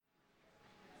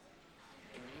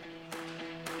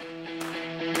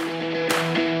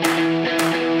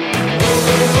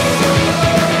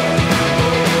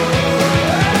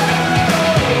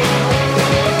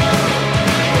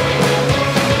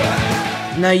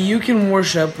Now you can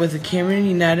worship with the Cameron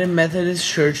United Methodist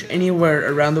Church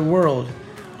anywhere around the world.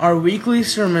 Our weekly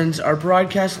sermons are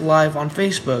broadcast live on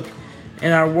Facebook,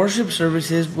 and our worship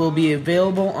services will be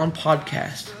available on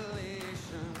podcast.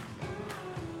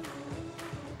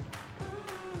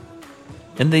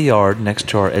 In the yard next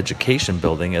to our education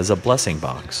building is a blessing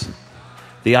box.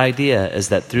 The idea is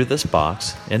that through this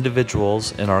box,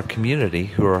 individuals in our community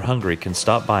who are hungry can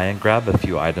stop by and grab a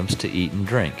few items to eat and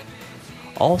drink.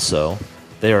 Also,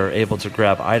 they are able to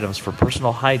grab items for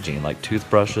personal hygiene like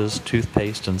toothbrushes,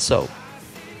 toothpaste, and soap.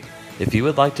 If you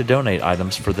would like to donate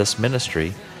items for this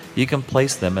ministry, you can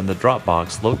place them in the drop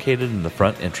box located in the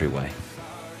front entryway.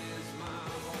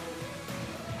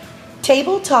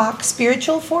 Table Talk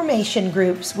spiritual formation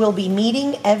groups will be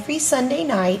meeting every Sunday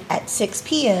night at 6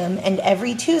 p.m. and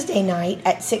every Tuesday night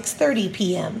at 6:30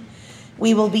 p.m.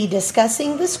 We will be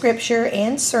discussing the scripture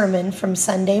and sermon from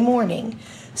Sunday morning.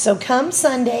 So come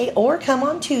Sunday or come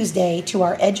on Tuesday to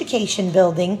our education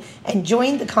building and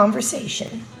join the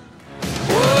conversation.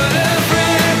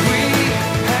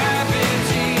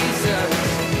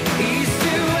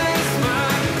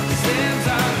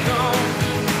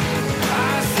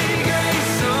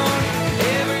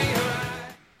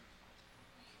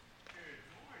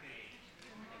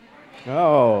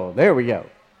 Oh, there we go.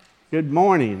 Good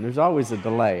morning. There's always a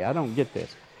delay. I don't get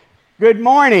this. Good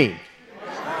morning.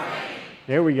 Good morning.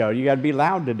 There we go. You got to be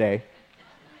loud today.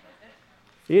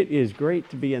 It is great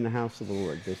to be in the house of the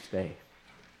Lord this day.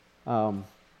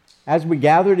 As we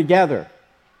gather together,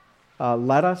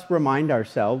 let us remind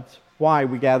ourselves why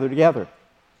we gather together.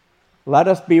 Let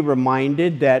us be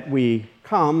reminded that we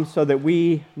come so that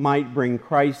we might bring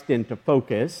Christ into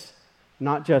focus,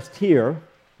 not just here,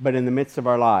 but in the midst of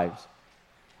our lives.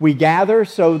 We gather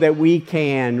so that we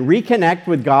can reconnect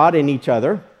with God and each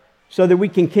other, so that we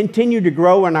can continue to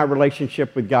grow in our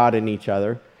relationship with God and each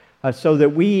other, so that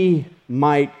we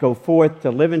might go forth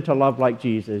to live and to love like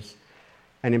Jesus,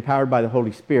 and empowered by the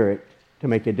Holy Spirit to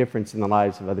make a difference in the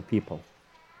lives of other people.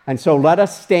 And so let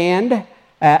us stand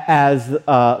as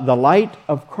the light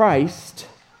of Christ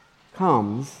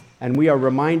comes, and we are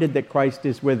reminded that Christ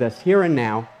is with us here and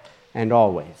now and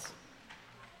always.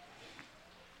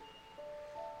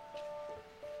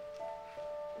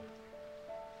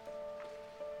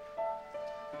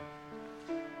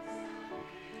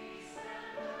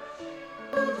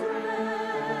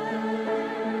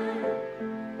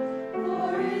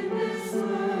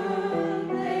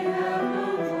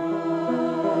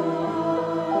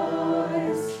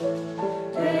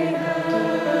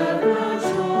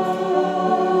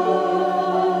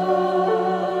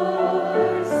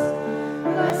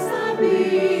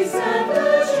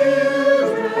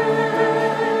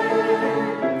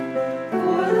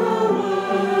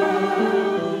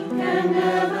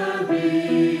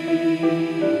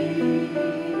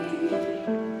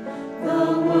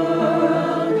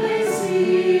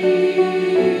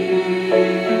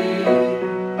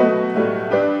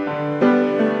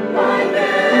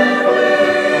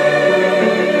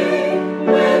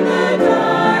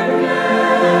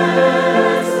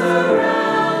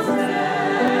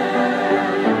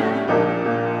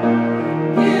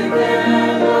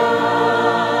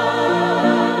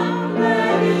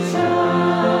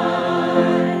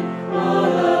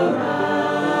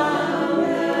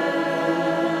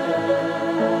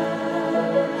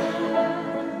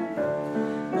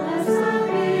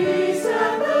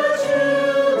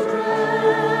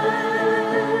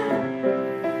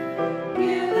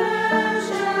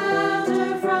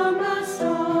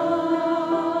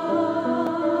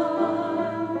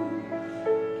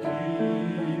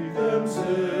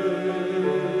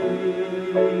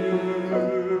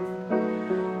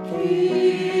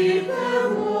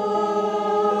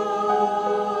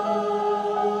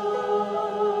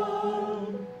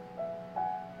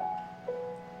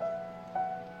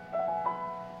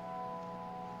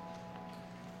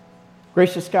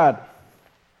 Gracious God,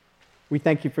 we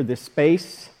thank you for this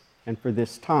space and for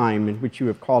this time in which you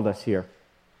have called us here.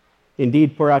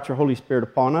 Indeed, pour out your Holy Spirit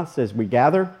upon us as we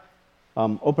gather.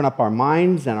 Open up our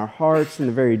minds and our hearts in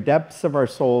the very depths of our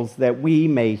souls that we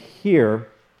may hear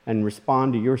and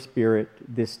respond to your Spirit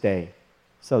this day,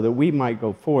 so that we might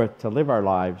go forth to live our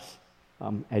lives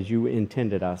as you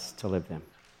intended us to live them.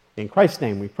 In Christ's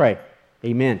name we pray.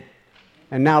 Amen.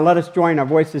 And now let us join our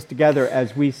voices together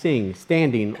as we sing,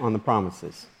 Standing on the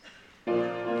Promises.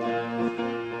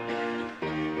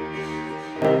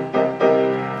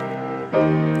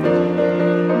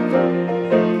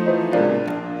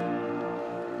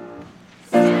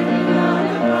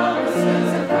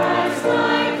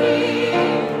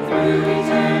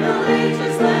 Eternal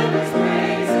ages, let His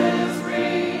praises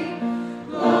ring.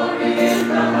 Glory in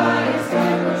the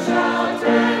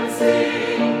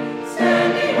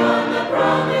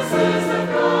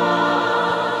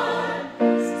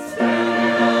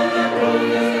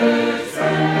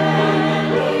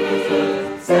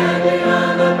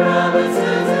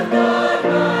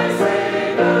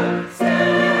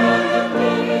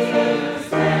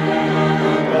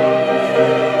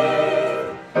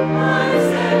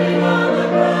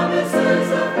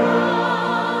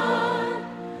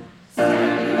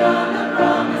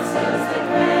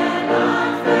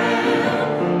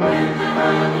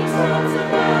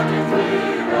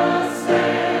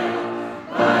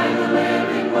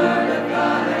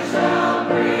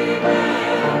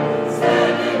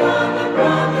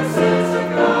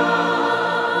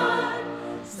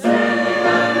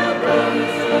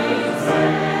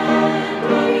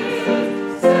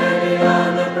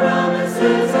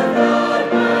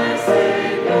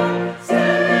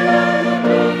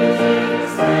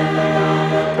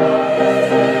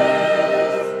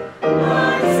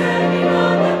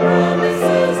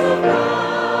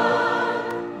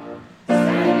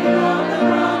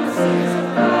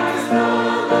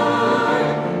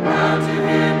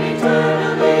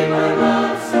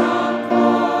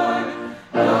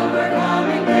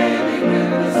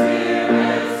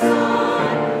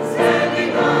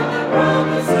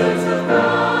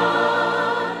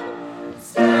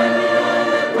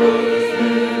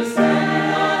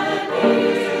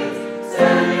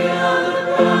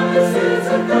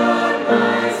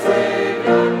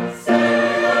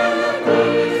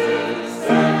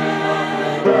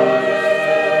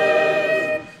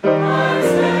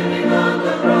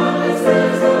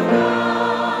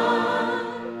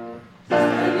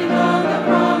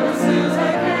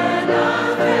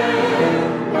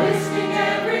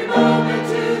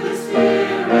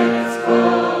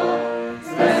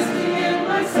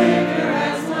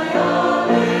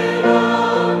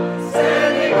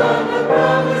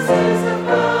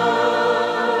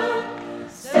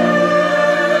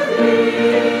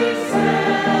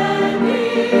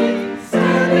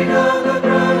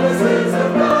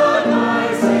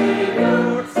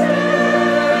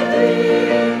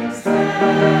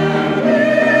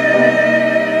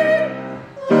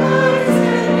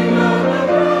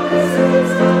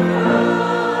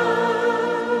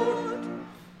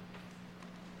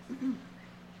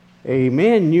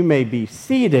may be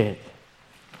seated.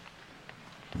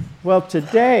 Well,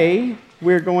 today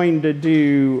we're going to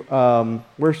do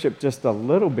worship just a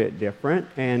little bit different,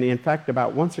 and in fact,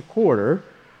 about once a quarter,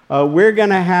 we're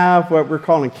going to have what we're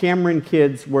calling Cameron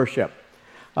Kids Worship.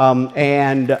 We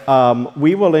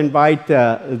will invite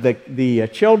the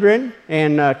children,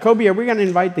 and Kobe, are we going to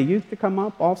invite the youth to come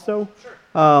up also?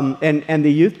 Sure. And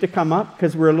the youth to come up,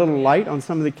 because we're a little light on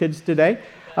some of the kids today.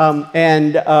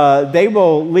 They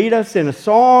will lead us in a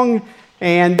song,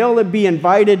 and they'll be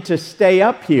invited to stay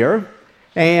up here.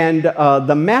 And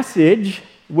the message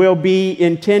will be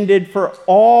intended for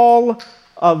all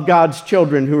of God's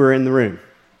children who are in the room.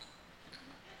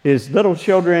 His little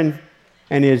children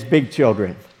and his big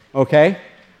children, okay?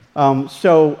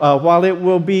 While it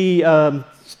will be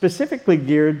specifically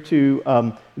geared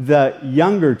to the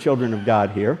younger children of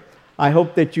God here, I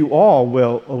hope that you all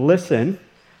will listen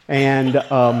and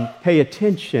pay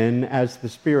attention as the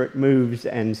Spirit moves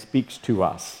and speaks to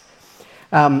us.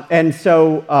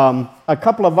 A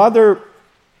couple of other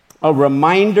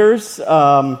reminders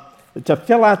to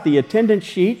fill out the attendance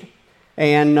sheet.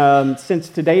 And since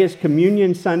today is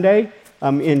Communion Sunday,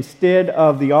 instead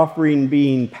of the offering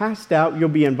being passed out, you'll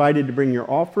be invited to bring your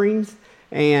offerings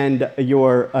and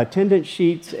your attendance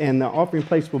sheets, and the offering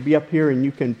place will be up here, and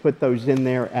you can put those in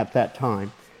there at that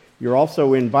time. You're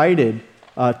also invited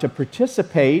to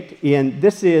participate in,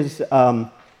 this is a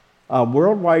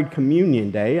Worldwide Communion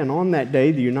Day, and on that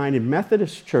day, the United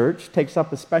Methodist Church takes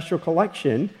up a special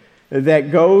collection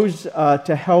that goes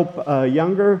to help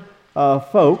younger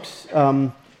folks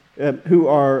who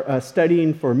are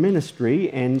studying for ministry,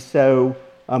 and so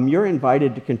you're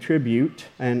invited to contribute,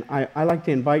 and I like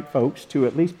to invite folks to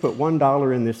at least put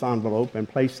 $1 in this envelope and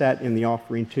place that in the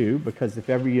offering too, because if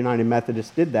every United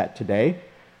Methodist did that today,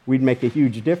 we'd make a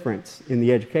huge difference in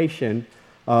the education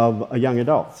of young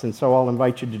adults, and so I'll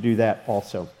invite you to do that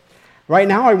also. Right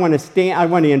now, I want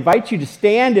to invite you to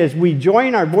stand as we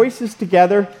join our voices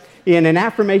together in an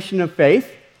affirmation of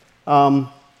faith.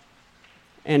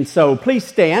 And so please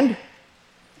stand.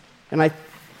 And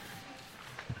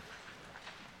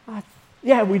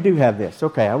yeah, we do have this.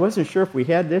 Okay, I wasn't sure if we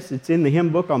had this. It's in the hymn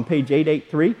book on page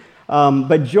 883.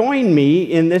 But join me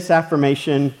in this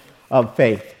affirmation of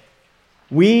faith.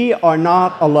 We are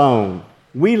not alone.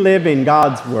 We live in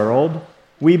God's world.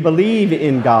 We believe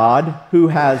in God, who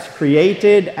has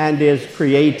created and is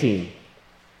creating,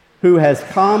 who has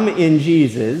come in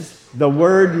Jesus, the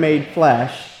Word made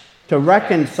flesh, to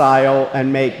reconcile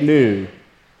and make new,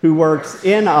 who works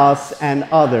in us and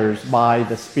others by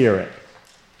the Spirit.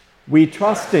 We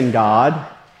trust in God.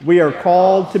 We are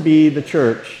called to be the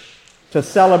church, to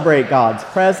celebrate God's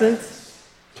presence,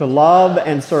 to love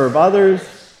and serve others,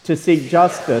 to seek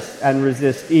justice and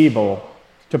resist evil,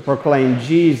 to proclaim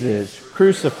Jesus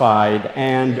crucified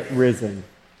and risen.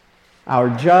 Our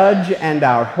judge and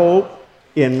our hope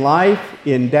in life,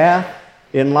 in death,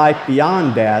 in life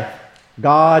beyond death,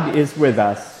 God is with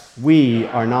us. We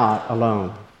are not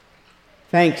alone.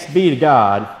 Thanks be to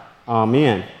God.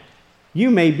 Amen. You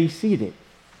may be seated.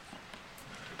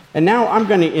 And now I'm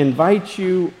going to invite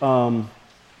you, we're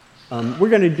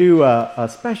going to do a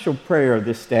special prayer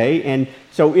this day, and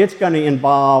so it's going to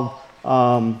involve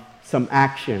some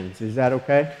actions. Is that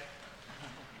okay?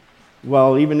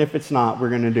 Well, even if it's not, we're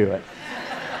going to do it.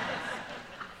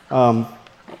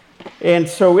 And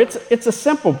so it's a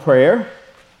simple prayer.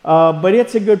 But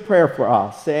it's a good prayer for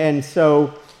us. And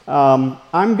so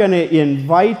I'm going to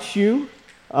invite you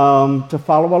to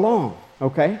follow along,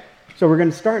 okay? So we're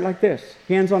going to start like this,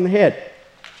 hands on the head,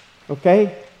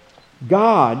 okay?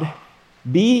 God,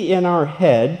 be in our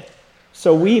head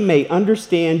so we may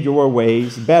understand your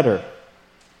ways better.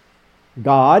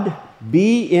 God,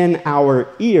 be in our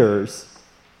ears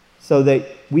so that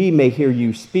we may hear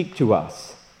you speak to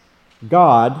us.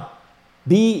 God,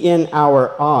 be in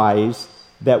our eyes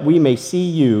that we may see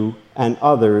you and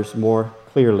others more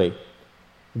clearly.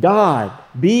 God,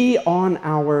 be on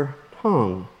our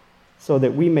tongue so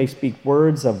that we may speak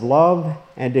words of love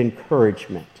and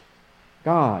encouragement.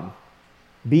 God,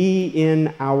 be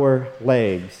in our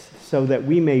legs so that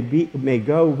we may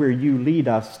go where you lead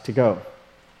us to go.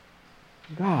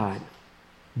 God,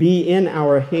 be in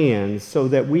our hands so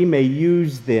that we may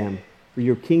use them for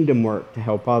your kingdom work to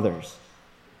help others.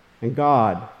 And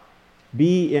God,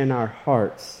 be in our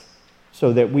hearts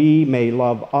so that we may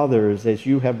love others as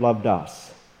you have loved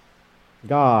us.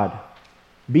 God,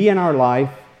 be in our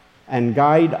life and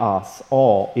guide us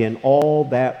all in all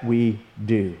that we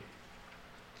do.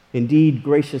 Indeed,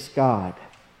 gracious God,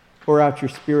 pour out your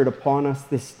Spirit upon us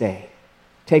this day.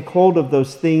 Take hold of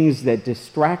those things that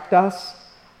distract us,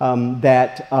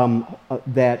 that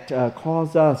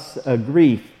cause us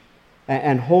grief,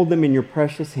 and hold them in your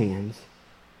precious hands,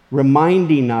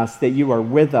 reminding us that you are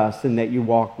with us and that you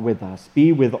walk with us.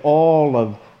 Be with all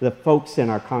of the folks in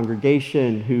our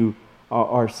congregation who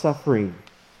are suffering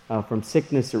from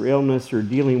sickness or illness or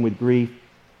dealing with grief.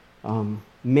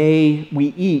 May we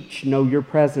each know your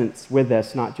presence with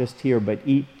us, not just here, but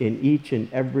in each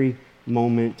and every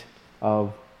moment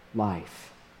of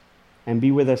life. And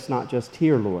be with us not just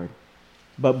here, Lord,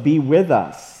 but be with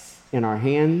us in our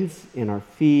hands, in our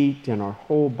feet, in our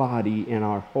whole body, in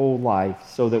our whole life,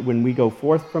 so that when we go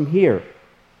forth from here,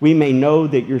 we may know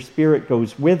that your Spirit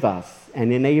goes with us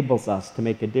and enables us to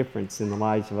make a difference in the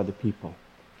lives of other people.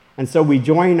 And so we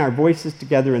join our voices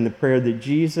together in the prayer that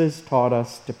Jesus taught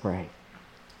us to pray.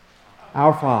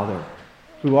 Our Father,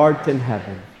 who art in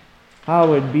heaven,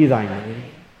 hallowed be thy name.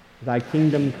 Thy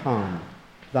kingdom come,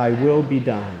 thy will be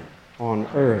done, on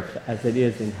earth as it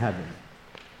is in heaven.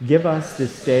 Give us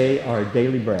this day our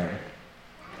daily bread,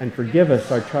 and forgive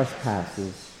us our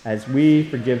trespasses, as we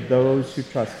forgive those who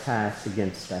trespass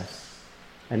against us.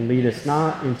 And lead us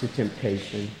not into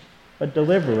temptation, but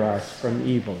deliver us from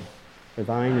evil. For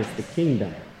thine is the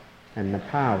kingdom, and the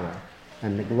power,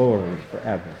 and the glory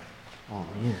forever.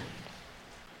 Amen.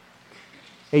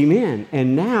 Amen.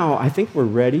 And now I think we're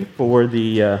ready for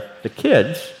the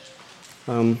kids.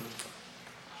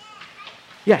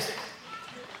 Yes,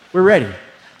 we're ready.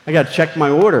 I got to check my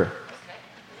order.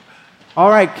 All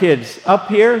right, kids, up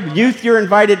here. Youth, you're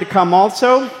invited to come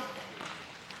also.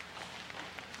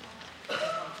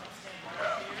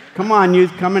 Come on,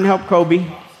 youth, come and help Kobe.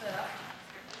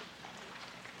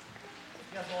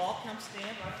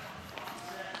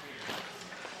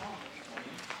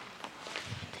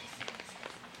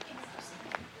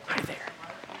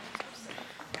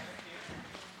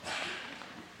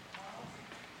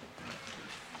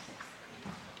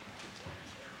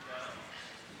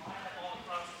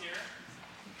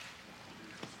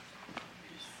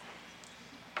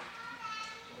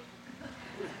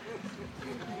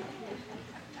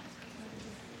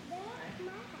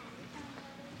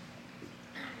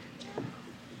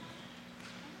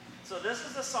 So this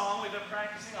is a song we've been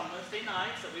practicing on Wednesday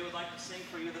nights that we would like to sing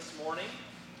for you this morning.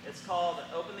 It's called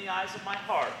Open the Eyes of My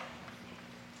Heart.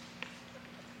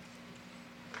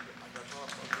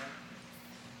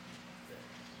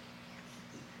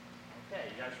 Okay,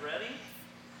 you guys ready?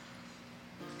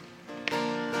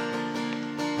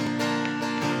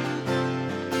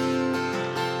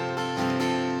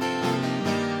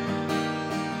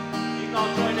 You can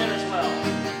all join in as well.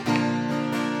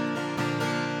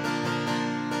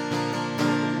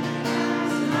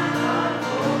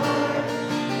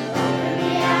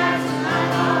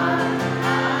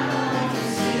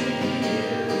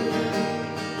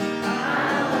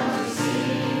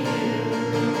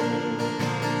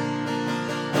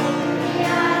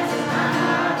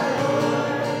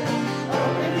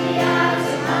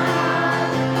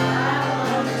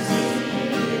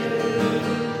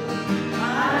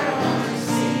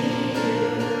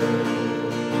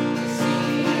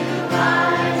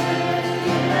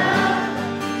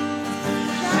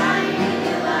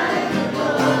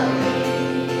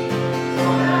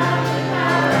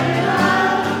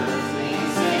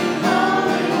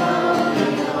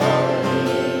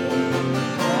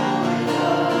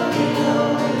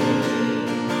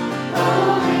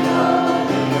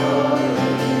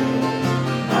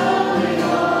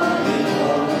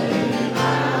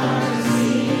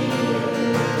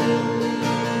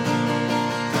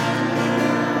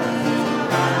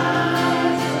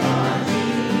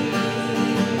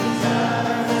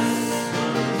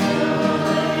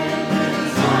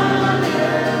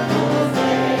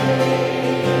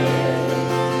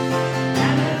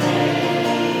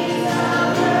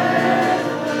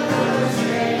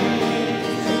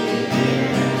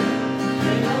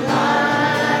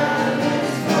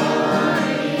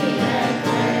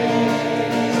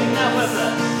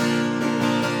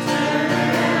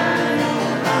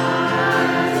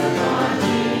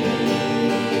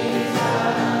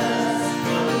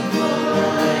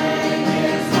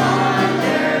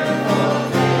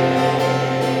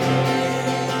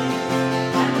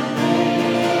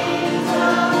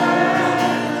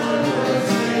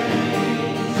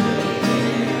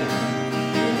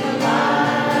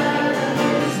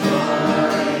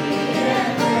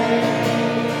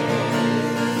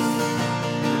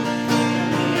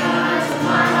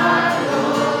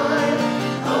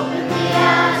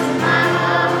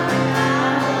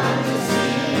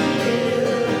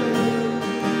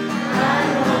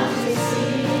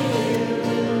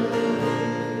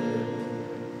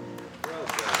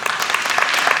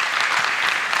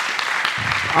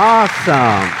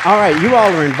 Awesome. All right, you all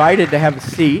are invited to have a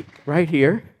seat right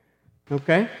here.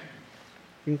 Okay? You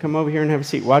can come over here and have a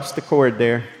seat. Watch the cord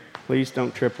there. Please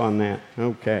don't trip on that.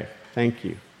 Okay. Thank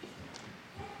you.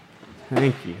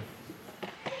 Thank you.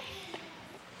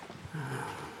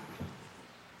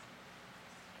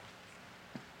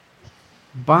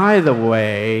 By the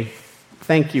way,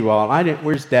 thank you all.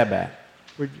 Where's Deb at?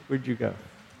 Where'd you go?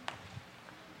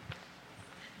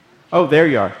 Oh, there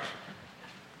you are.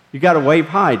 You got to wave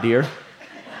hi, dear.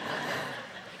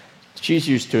 She's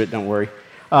used to it, don't worry.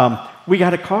 We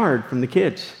got a card from the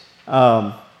kids.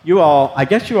 I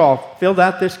guess you all filled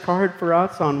out this card for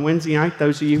us on Wednesday night,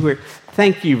 those of you who are,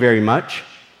 thank you very much.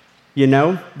 You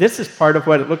know, this is part of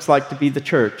what it looks like to be the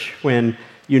church. When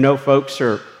you know folks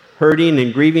are hurting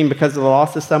and grieving because of the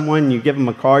loss of someone, you give them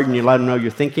a card and you let them know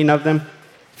you're thinking of them.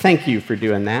 Thank you for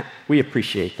doing that. We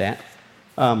appreciate that.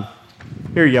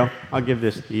 Here you go. I'll give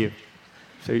this to you.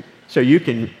 So you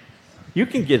can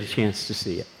get a chance to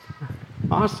see it.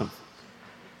 Awesome.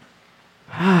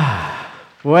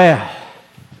 Well,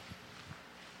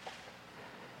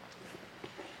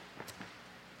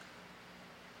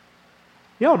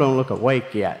 y'all don't look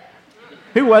awake yet.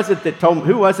 Who was it that told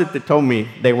me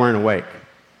they weren't awake?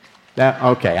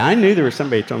 Okay, I knew there was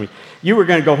somebody who told me. You were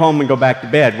going to go home and go back to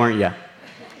bed, weren't you?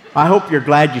 I hope you're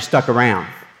glad you stuck around.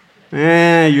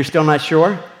 You're still not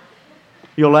sure?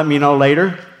 You'll let me know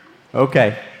later?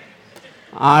 Okay.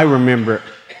 I remember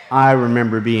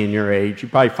being your age. You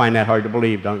probably find that hard to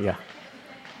believe, don't you?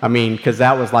 I mean, because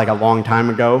that was like a long time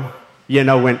ago. You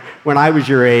know, when I was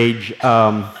your age, they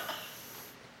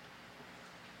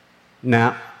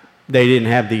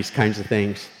didn't have these kinds of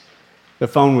things. The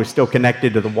phone was still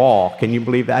connected to the wall. Can you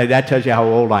believe that? That tells you how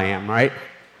old I am, right?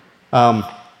 Well,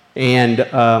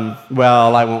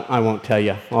 I won't tell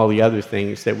you all the other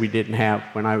things that we didn't have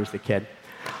when I was a kid.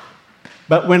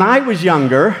 But when I was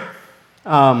younger,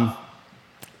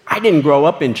 I didn't grow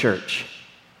up in church.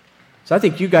 So I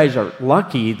think you guys are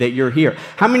lucky that you're here.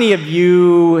 How many of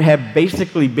you have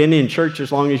basically been in church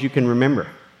as long as you can remember?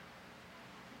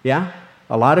 Yeah?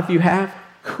 A lot of you have?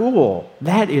 Cool.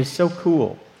 That is so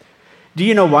cool. Do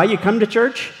you know why you come to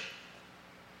church?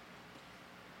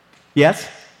 Yes?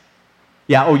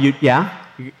 Yeah,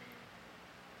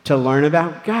 to learn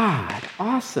about God.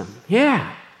 Awesome.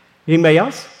 Yeah. Anybody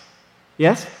else?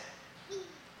 Yes?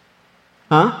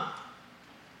 Huh?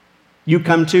 You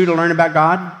come to learn about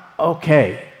God?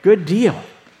 Okay, good deal.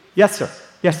 Yes, sir.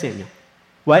 Yes, Samuel.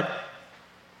 What?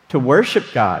 To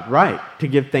worship God, right. To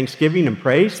give thanksgiving and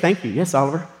praise. Thank you. Yes,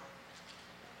 Oliver.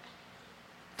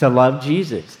 To love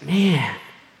Jesus. Man.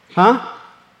 Huh?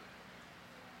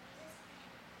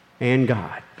 And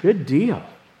God. Good deal.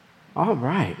 All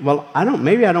right. Well,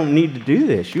 maybe I don't need to do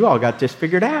this. You all got this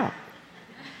figured out.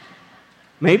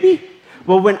 Maybe?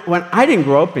 Well, when I didn't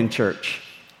grow up in church,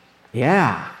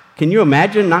 yeah. Can you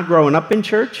imagine not growing up in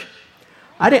church?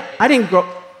 I didn't grow,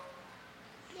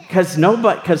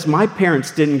 because my parents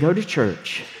didn't go to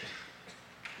church.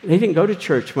 They didn't go to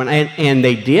church and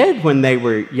they did when they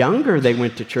were younger. They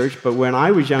went to church, but when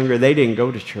I was younger, they didn't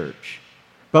go to church.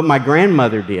 But my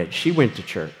grandmother did. She went to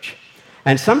church,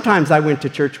 and sometimes I went to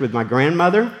church with my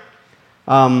grandmother.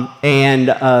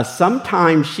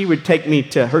 Sometimes she would take me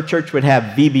to her church. Would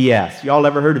have VBS. Y'all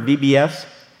ever heard of VBS?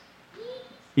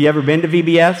 You ever been to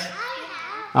VBS?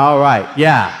 All right.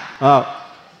 Yeah.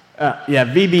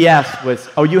 VBS was.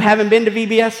 Oh, you haven't been to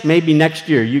VBS? Maybe next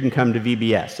year you can come to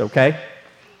VBS. Okay.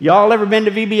 Y'all ever been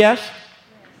to VBS?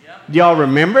 Do y'all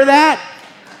remember that?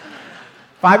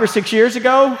 5 or 6 years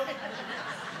ago?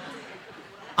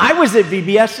 I was at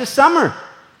VBS this summer.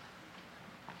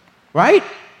 Right?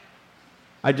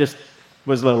 I just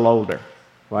was a little older,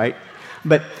 right?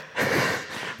 But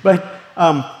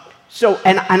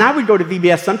I would go to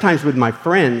VBS sometimes with my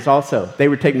friends also. They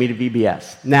would take me to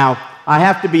VBS. Now, I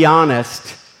have to be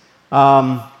honest,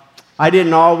 I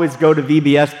didn't always go to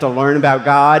VBS to learn about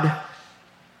God.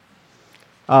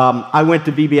 I went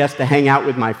to VBS to hang out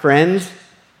with my friends,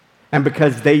 and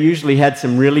because they usually had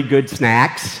some really good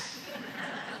snacks.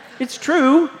 It's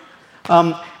true.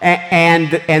 And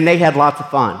they had lots of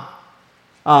fun.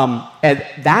 And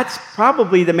that's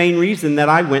probably the main reason that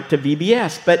I went to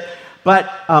VBS. But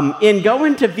in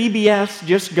going to VBS,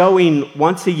 just going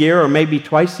once a year or maybe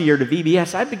twice a year to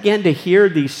VBS, I began to hear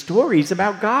these stories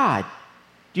about God.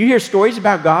 Do you hear stories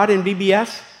about God in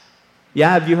VBS?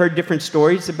 Yeah, have you heard different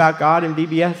stories about God in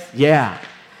VBS? Yeah.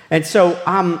 And so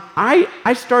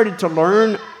I started to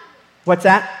learn. What's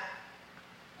that?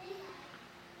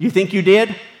 You think you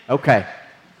did? Okay.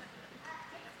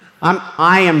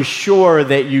 I am sure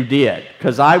that you did,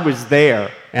 because I was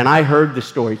there and I heard the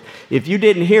stories. If you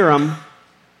didn't hear them,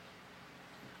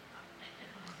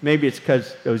 maybe it's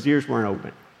because those ears weren't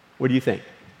open. What do you think?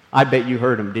 I bet you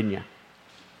heard them, didn't you?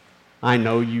 I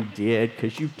know you did,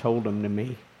 because you told them to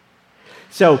me.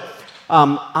 So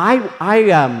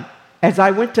as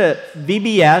I went to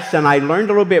VBS and I learned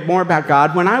a little bit more about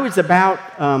God, when I was about,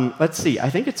 I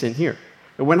think it's in here.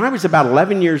 When I was about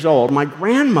 11 years old, my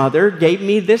grandmother gave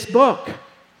me this book.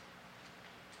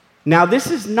 Now,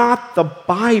 this is not the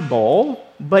Bible,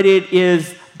 but it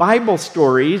is Bible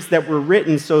stories that were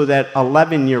written so that an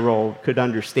 11-year-old could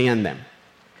understand them.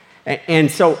 And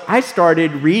so I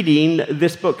started reading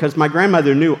this book because my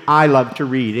grandmother knew I loved to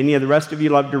read. Any of the rest of you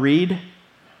love to read?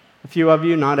 A few of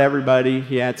you, not everybody.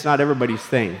 Yeah, it's not everybody's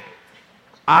thing.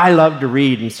 I love to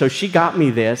read, and so she got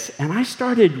me this, and I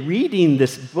started reading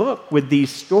this book with these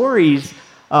stories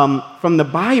from the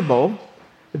Bible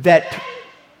that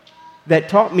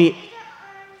taught me.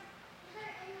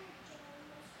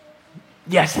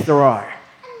 Yes, there are.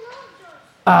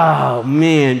 Oh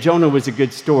man, Jonah was a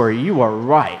good story. You are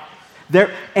right.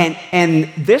 And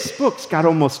this book's got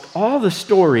almost all the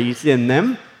stories in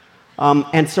them.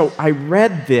 And so I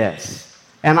read this,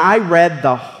 and I read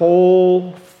the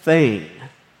whole thing.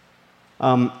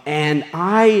 And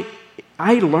I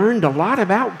learned a lot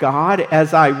about God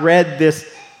as I read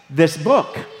this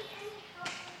book.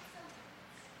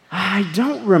 I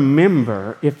don't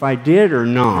remember if I did or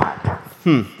not.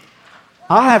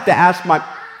 I'll have to ask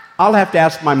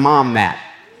my mom that.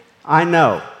 I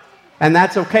know. And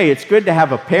that's okay. It's good to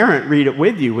have a parent read it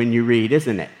with you when you read,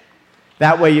 isn't it?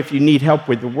 That way, if you need help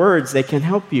with the words, they can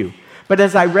help you. But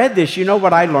as I read this, you know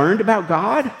what I learned about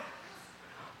God?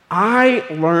 I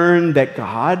learned that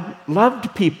God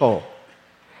loved people.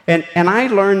 And I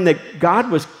learned that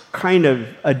God was kind of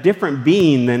a different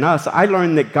being than us. I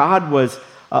learned that God was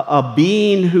a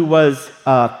being who was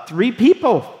three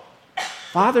people,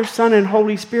 Father, Son, and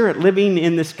Holy Spirit, living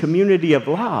in this community of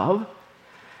love.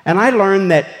 And I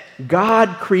learned that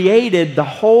God created the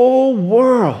whole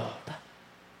world.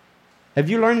 Have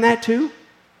you learned that too?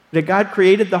 That God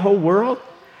created the whole world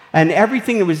and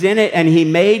everything that was in it, and He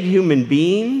made human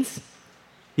beings?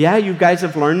 Yeah, you guys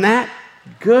have learned that?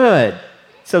 Good.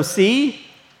 So see,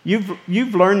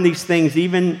 you've learned these things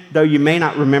even though you may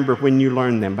not remember when you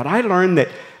learned them. But I learned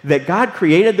that God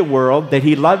created the world, that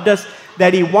He loved us,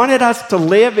 that He wanted us to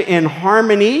live in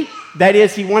harmony. That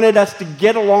is, He wanted us to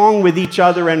get along with each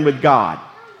other and with God.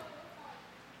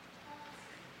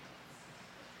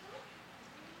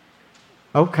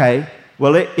 Okay,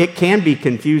 well, it can be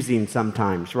confusing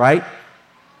sometimes, right?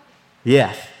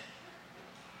 Yes.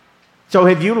 So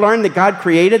have you learned that God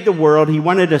created the world? He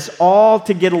wanted us all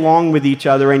to get along with each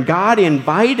other, and God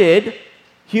invited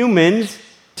humans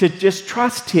to just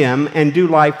trust Him and do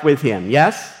life with Him,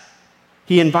 yes?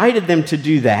 He invited them to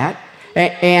do that,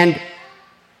 and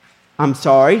I'm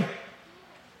sorry,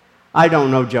 I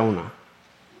don't know Jonah,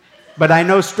 but I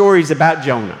know stories about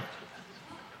Jonah.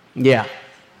 Yeah.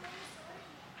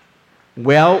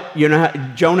 Well, you know,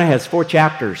 Jonah has 4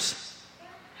 chapters.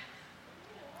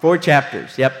 4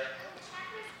 chapters, yep.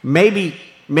 Maybe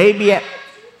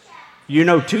you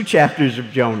know 2 chapters of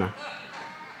Jonah.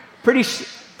 Pretty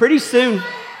soon.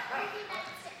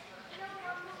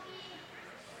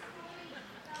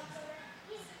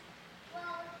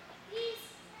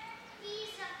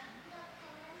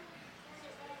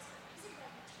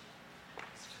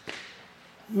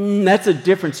 That's a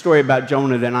different story about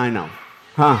Jonah than I know.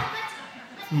 Huh?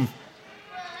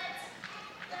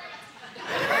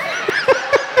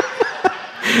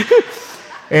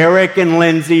 Eric and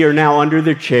Lindsay are now under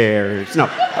their chairs. No.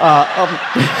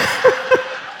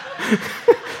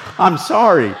 I'm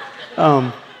sorry.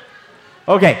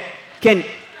 Okay.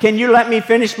 Can you let me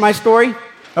finish my story?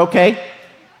 Okay.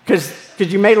 Because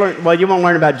you may learn, well, you won't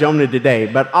learn about Jonah today,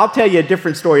 but I'll tell you a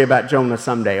different story about Jonah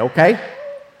someday, okay?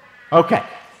 Okay.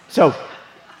 So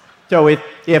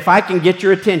if I can get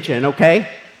your attention, okay,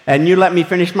 and you let me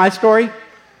finish my story,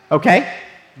 okay?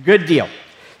 Good deal.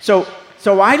 So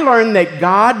I learned that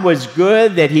God was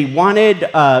good, that He wanted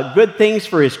good things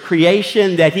for His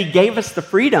creation, that He gave us the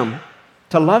freedom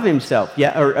to love Himself,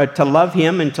 yeah, or to love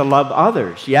Him and to love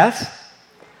others, yes?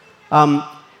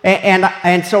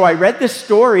 And so I read this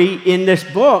story in this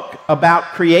book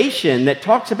about creation that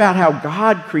talks about how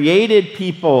God created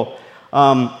people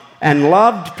and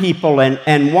loved people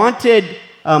and wanted,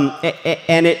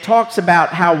 and it talks about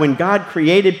how when God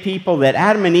created people that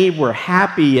Adam and Eve were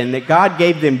happy and that God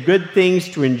gave them good things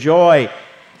to enjoy,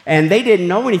 and they didn't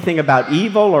know anything about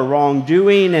evil or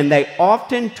wrongdoing, and they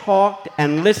often talked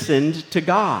and listened to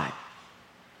God.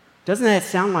 Doesn't that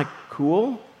sound like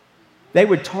cool? They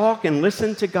would talk and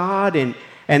listen to God, and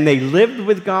they lived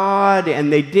with God,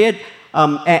 and they did,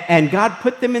 and God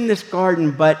put them in this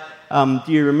garden, but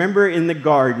do you remember in the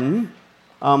garden,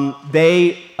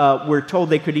 they were told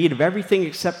they could eat of everything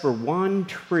except for one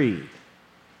tree.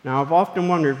 Now, I've often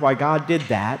wondered why God did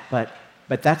that, but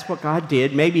that's what God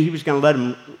did. Maybe he was going to let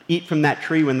them eat from that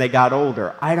tree when they got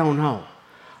older. I don't know.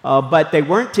 But they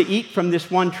weren't to eat from this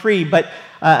one tree, but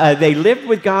they lived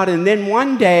with God, and then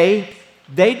one day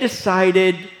they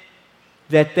decided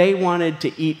that they wanted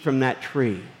to eat from that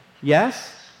tree.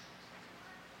 Yes?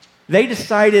 They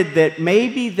decided that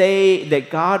maybe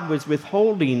that God was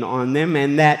withholding on them,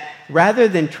 and that rather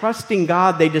than trusting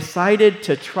God, they decided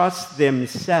to trust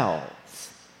themselves.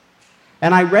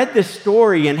 And I read this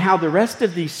story and how the rest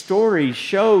of these stories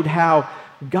showed how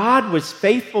God was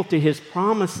faithful to his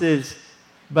promises,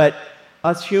 but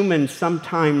us humans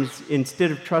sometimes, instead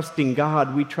of trusting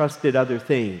God, we trusted other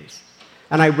things.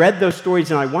 And I read those stories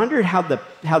and I wondered how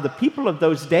the people of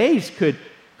those days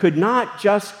could not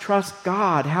just trust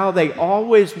God, how they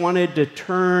always wanted to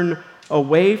turn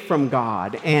away from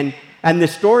God. And the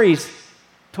stories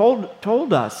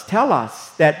tell us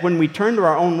that when we turn to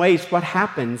our own ways, what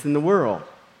happens in the world?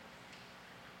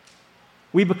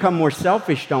 We become more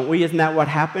selfish, don't we? Isn't that what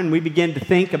happened? We begin to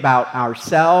think about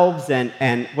ourselves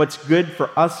and what's good for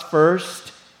us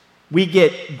first. We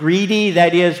get greedy,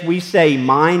 that is, we say,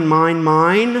 mine, mine,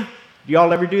 mine. Do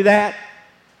y'all ever do that?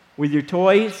 With your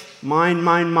toys? Mine,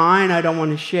 mine, mine, I don't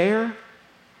want to share.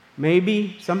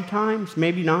 Maybe, sometimes,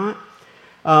 maybe not.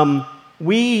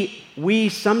 We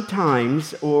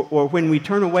sometimes, or when we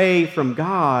turn away from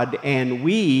God and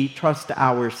we trust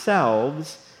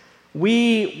ourselves,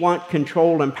 we want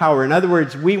control and power. In other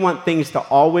words, we want things to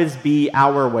always be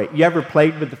our way. You ever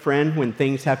played with a friend when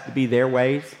things have to be their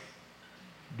ways?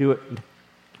 Do it?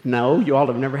 No? You all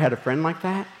have never had a friend like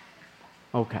that?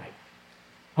 Okay.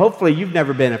 Hopefully you've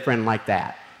never been a friend like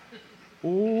that.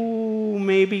 Ooh,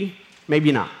 maybe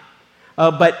not.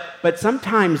 But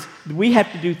sometimes we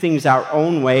have to do things our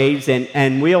own ways,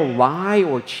 and we'll lie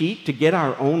or cheat to get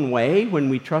our own way when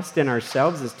we trust in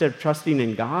ourselves instead of trusting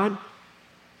in God.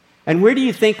 And where do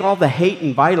you think all the hate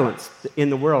and violence in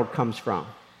the world comes from?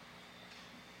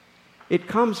 It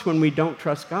comes when we don't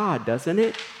trust God, doesn't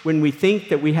it? When we think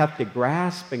that we have to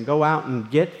grasp and go out and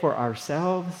get for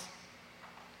ourselves.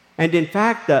 And in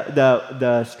fact,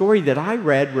 the story that I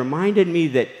read reminded me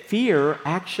that fear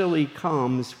actually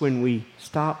comes when we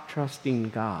stop trusting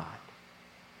God.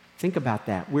 Think about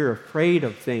that. We're afraid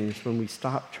of things when we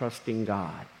stop trusting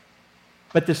God.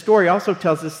 But the story also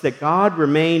tells us that God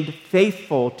remained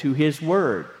faithful to his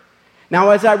word.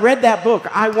 Now, as I read that book,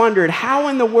 I wondered, how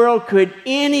in the world could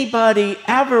anybody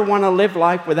ever want to live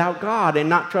life without God and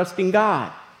not trusting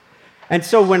God? And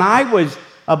so when I was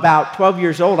about 12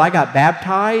 years old, I got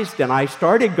baptized and I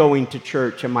started going to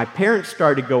church, and my parents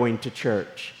started going to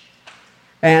church.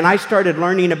 And I started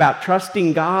learning about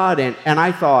trusting God, and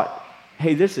I thought,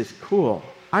 hey, this is cool.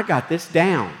 I got this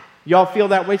down. Y'all feel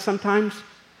that way sometimes?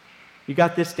 You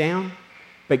got this down?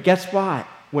 But guess what?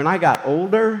 When I got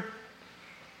older,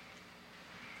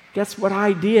 guess what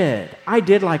I did? I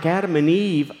did like Adam and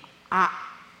Eve.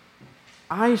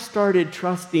 I started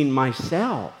trusting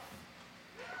myself.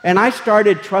 And I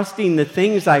started trusting the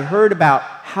things I heard about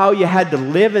how you had to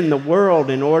live in the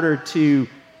world in order to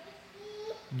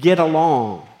get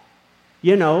along.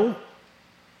 You know,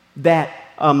 that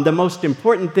the most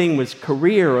important thing was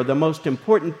career, or the most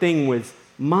important thing was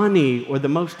money, or the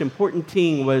most important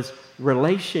thing was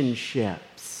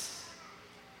relationships.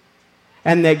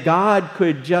 And that God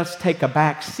could just take a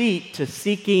back seat to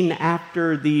seeking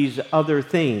after these other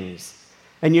things.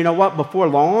 And you know what? Before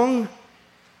long,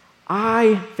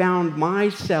 I found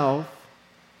myself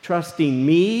trusting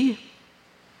me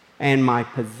and my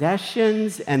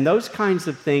possessions and those kinds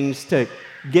of things to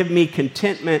give me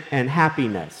contentment and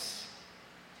happiness.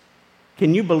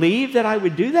 Can you believe that I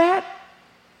would do that?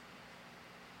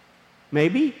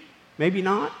 Maybe, maybe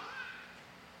not.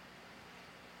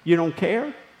 You don't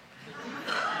care?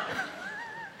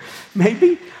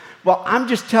 Maybe. Well, I'm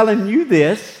just telling you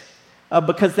this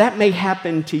because that may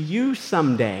happen to you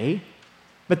someday.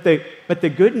 But the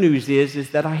good news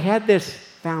is that I had this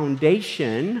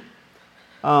foundation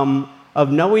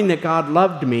of knowing that God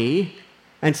loved me.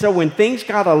 And so when things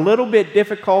got a little bit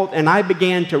difficult and I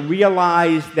began to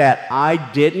realize that I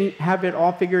didn't have it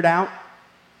all figured out,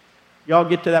 y'all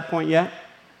get to that point yet?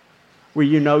 Where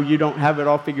you know you don't have it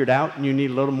all figured out and you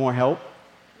need a little more help?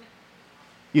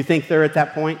 You think they're at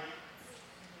that point?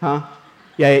 Huh?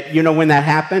 Yeah, you know when that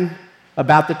happened?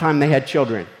 About the time they had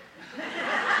children.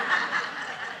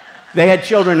 They had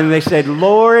children and they said,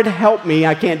 Lord, help me,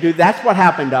 I can't do. That's what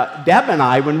happened to Deb and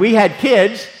I when we had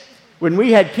kids.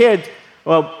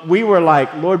 Well, we were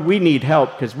like, Lord, we need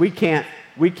help because we can't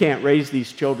raise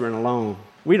these children alone.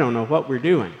 We don't know what we're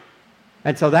doing.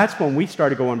 And so that's when we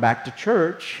started going back to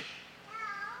church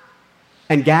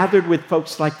and gathered with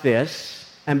folks like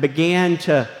this and began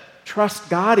to trust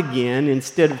God again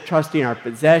instead of trusting our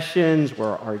possessions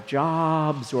or our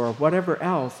jobs or whatever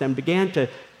else, and began to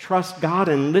trust God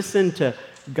and listen to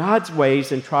God's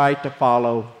ways and try to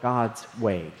follow God's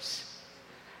ways.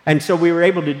 And so we were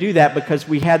able to do that because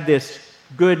we had this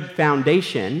good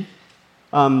foundation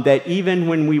that even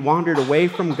when we wandered away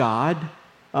from God,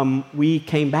 we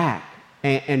came back.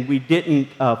 And we didn't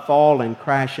fall and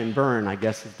crash and burn, I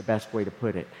guess is the best way to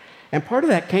put it. And part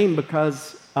of that came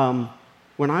because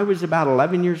when I was about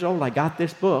 11 years old, I got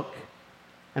this book,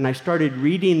 and I started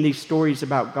reading these stories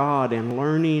about God and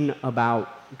learning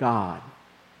about God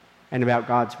and about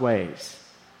God's ways.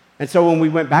 And so when we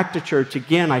went back to church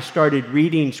again, I started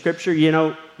reading Scripture. You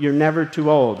know, you're never too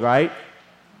old, right?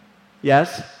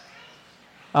 Yes?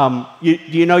 Do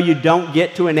you know you don't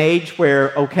get to an age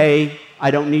where, okay,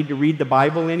 I don't need to read the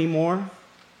Bible anymore?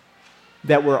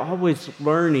 That we're always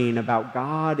learning about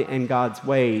God and God's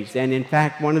ways. And in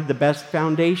fact, one of the best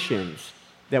foundations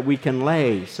that we can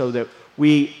lay so that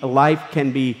life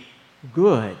can be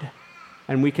good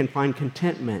and we can find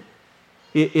contentment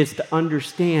is to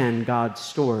understand God's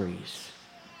stories,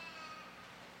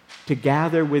 to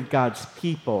gather with God's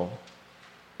people,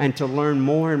 and to learn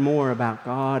more and more about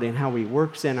God and how He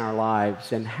works in our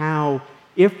lives, and how,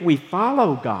 if we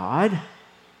follow God,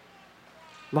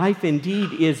 life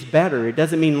indeed is better. It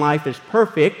doesn't mean life is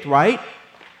perfect, right?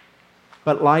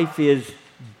 But life is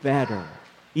better,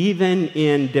 even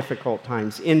in difficult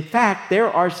times. In fact, there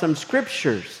are some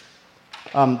scriptures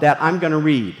that I'm going to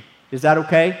read. Is that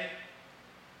okay?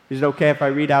 Is it okay if I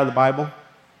read out of the Bible?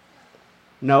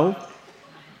 No?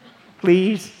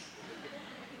 Please?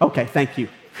 Okay, thank you.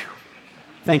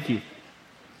 Thank you.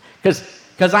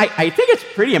 Because I think it's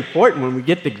pretty important when we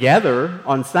get together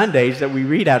on Sundays that we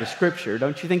read out of Scripture.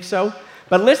 Don't you think so?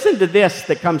 But listen to this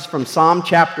that comes from Psalm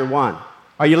chapter 1.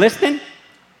 Are you listening?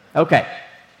 Okay.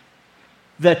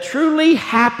 The truly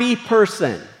happy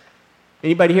person.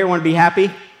 Anybody here want to be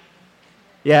happy?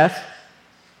 Yes?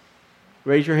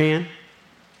 Raise your hand.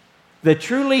 The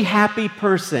truly happy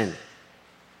person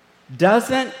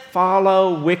doesn't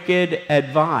follow wicked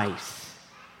advice,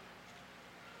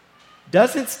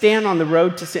 doesn't stand on the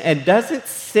road to sin, and doesn't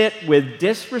sit with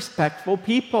disrespectful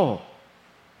people.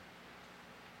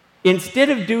 Instead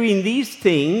of doing these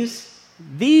things,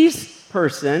 these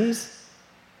persons,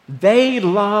 they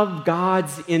love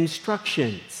God's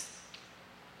instructions.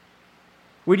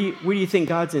 Where do you think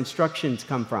God's instructions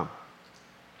come from?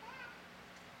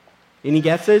 Any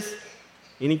guesses?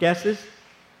 Any guesses?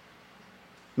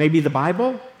 Maybe the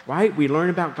Bible, right? We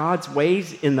learn about God's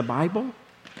ways in the Bible.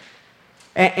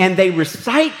 And they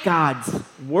recite God's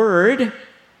word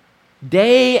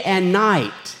day and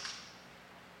night.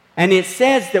 And it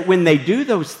says that when they do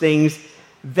those things,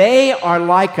 they are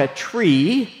like a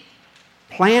tree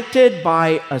planted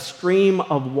by a stream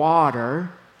of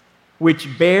water,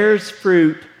 which bears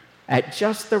fruit at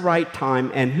just the right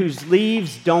time and whose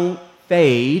leaves don't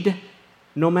fade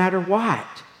no matter what.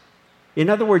 In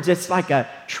other words, it's like a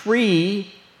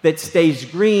tree that stays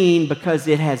green because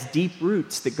it has deep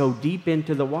roots that go deep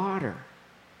into the water.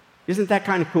 Isn't that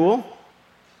kind of cool?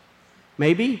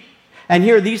 Maybe? And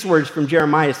here are these words from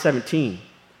Jeremiah 17.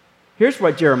 Here's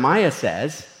what Jeremiah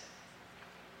says.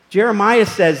 Jeremiah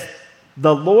says,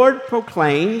 "The Lord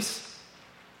proclaims,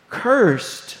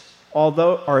 cursed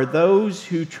are those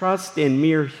who trust in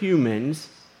mere humans,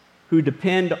 who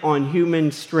depend on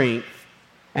human strength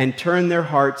and turn their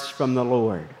hearts from the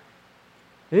Lord."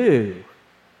 Ooh,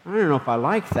 I don't know if I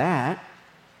like that.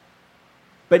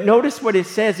 But notice what it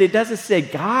says. It doesn't say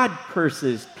God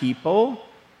curses people.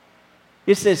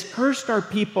 It says, cursed are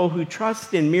people who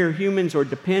trust in mere humans or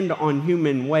depend on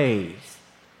human ways.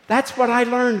 That's what I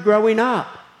learned growing up,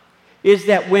 is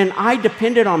that when I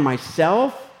depended on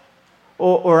myself,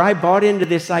 or I bought into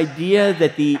this idea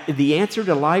that the answer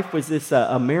to life was this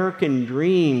American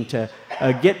dream to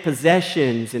get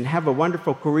possessions and have a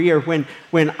wonderful career,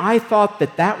 when I thought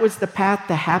that was the path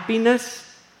to happiness,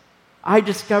 I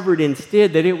discovered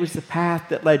instead that it was the path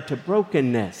that led to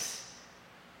brokenness.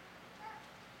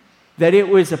 That it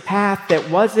was a path that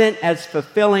wasn't as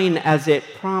fulfilling as it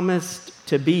promised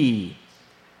to be.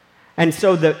 And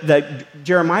so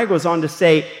Jeremiah goes on to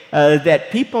say that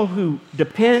people who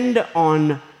depend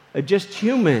on just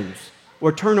humans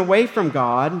or turn away from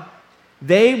God,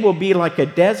 they will be like a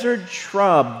desert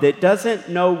shrub that doesn't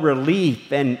know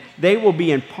relief, and they will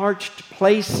be in parched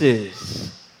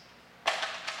places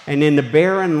and in the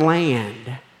barren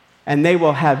land, and they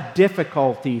will have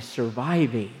difficulty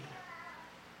surviving.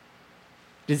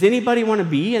 Does anybody want to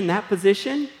be in that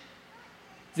position?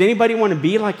 Does anybody want to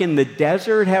be like in the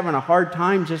desert having a hard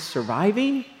time just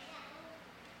surviving?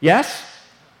 Yes?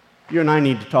 You and I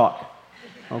need to talk,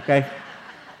 okay?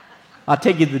 I'll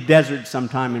take you to the desert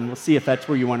sometime and we'll see if that's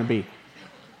where you want to be.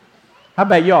 How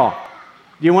about y'all?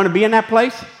 Do you want to be in that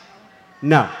place?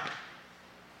 No.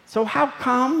 So how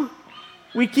come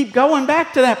we keep going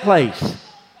back to that place?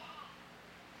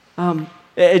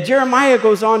 Jeremiah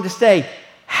goes on to say,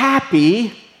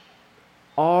 happy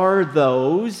are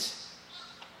those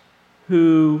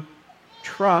who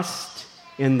trust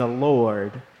in the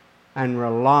Lord and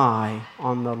rely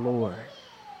on the Lord.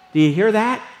 Do you hear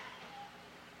that?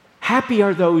 Happy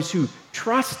are those who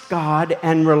trust God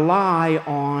and rely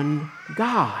on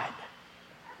God,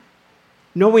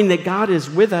 knowing that God is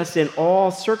with us in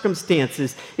all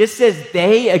circumstances. It says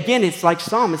they, again, it's like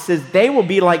Psalm. It says they will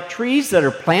be like trees that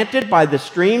are planted by the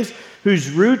streams whose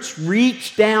roots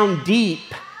reach down deep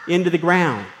into the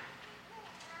ground.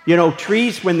 You know,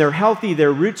 trees, when they're healthy,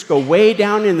 their roots go way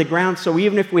down in the ground, so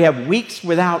even if we have weeks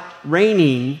without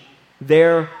raining,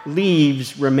 their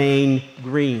leaves remain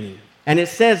green. And it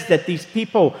says that these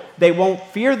people, they won't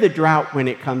fear the drought when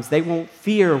it comes. They won't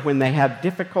fear when they have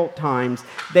difficult times.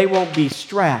 They won't be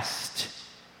stressed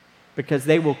because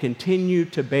they will continue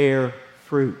to bear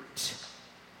fruit.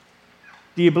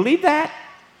 Do you believe that?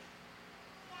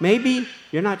 Maybe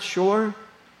you're not sure.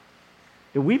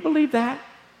 Do we believe that?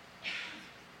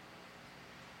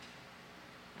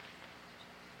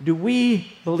 Do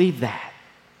we believe that?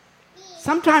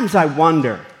 Sometimes I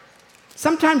wonder.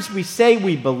 Sometimes we say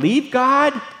we believe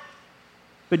God,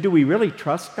 but do we really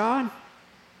trust God?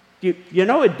 You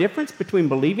know a difference between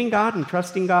believing God and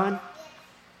trusting God?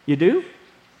 You do?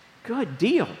 Good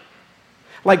deal.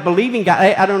 Like believing God,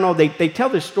 I don't know, they tell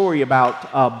this story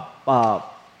about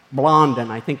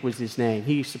Blondin, I think was his name.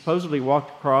 He supposedly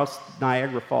walked across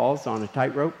Niagara Falls on a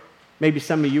tightrope. Maybe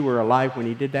some of you were alive when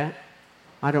he did that.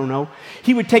 I don't know.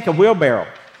 He would take a wheelbarrow.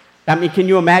 I mean, can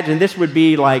you imagine? This would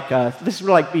be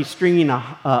stringing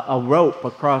a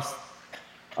rope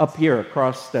up here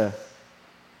across the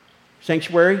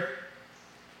sanctuary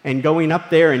and going up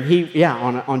there, and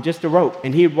on just a rope,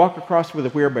 and he'd walk across with a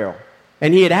wheelbarrow.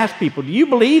 And he had asked people, do you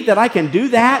believe that I can do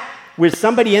that with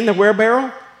somebody in the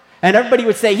wheelbarrow? And everybody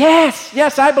would say,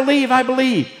 yes, I believe.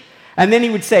 And then he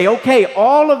would say, okay,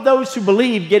 all of those who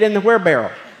believe, get in the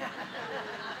wheelbarrow.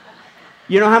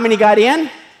 You know how many got in?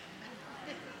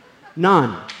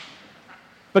 None.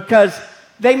 Because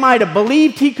they might have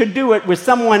believed he could do it with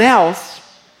someone else,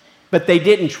 but they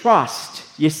didn't trust.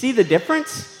 You see the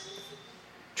difference?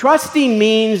 Trusting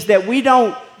means that we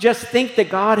don't just think that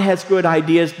God has good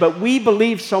ideas, but we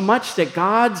believe so much that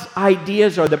God's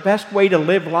ideas are the best way to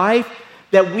live life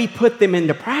that we put them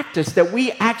into practice, that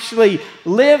we actually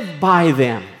live by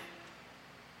them.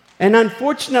 And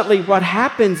unfortunately, what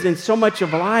happens in so much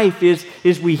of life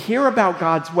is we hear about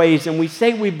God's ways and we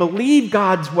say we believe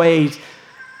God's ways,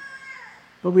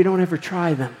 but we don't ever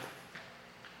try them.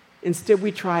 Instead,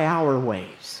 we try our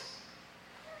ways.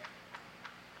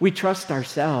 We trust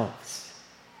ourselves.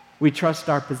 We trust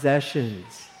our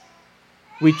possessions.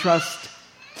 We trust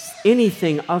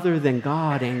anything other than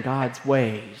God and God's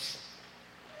ways.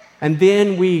 And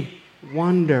then we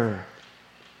wonder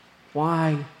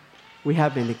why we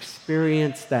haven't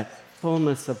experienced that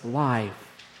fullness of life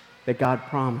that God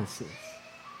promises.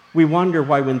 We wonder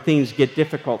why when things get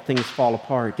difficult, things fall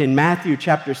apart. In Matthew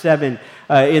chapter 7,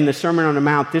 in the Sermon on the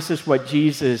Mount, this is what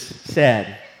Jesus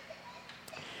said.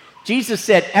 Jesus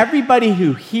said, everybody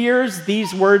who hears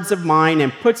these words of mine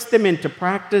and puts them into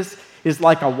practice is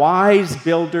like a wise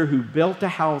builder who built a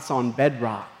house on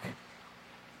bedrock.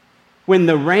 When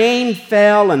the rain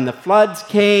fell and the floods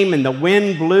came and the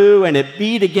wind blew and it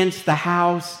beat against the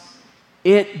house,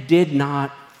 it did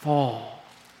not fall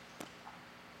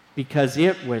because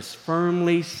it was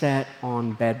firmly set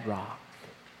on bedrock.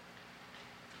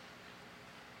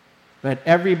 But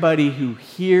everybody who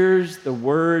hears the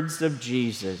words of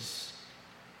Jesus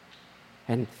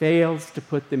and fails to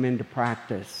put them into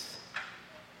practice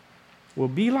will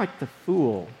be like the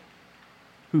fool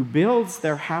who builds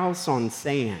their house on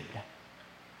sand.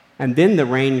 And then the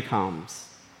rain comes,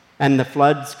 and the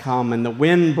floods come, and the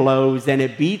wind blows, and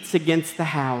it beats against the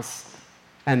house,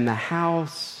 and the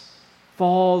house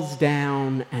falls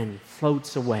down and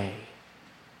floats away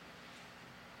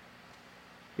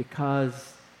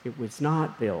because it was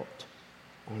not built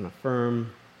on a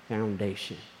firm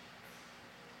foundation.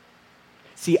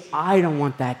 See, I don't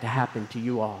want that to happen to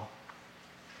you all.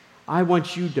 I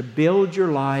want you to build your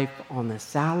life on the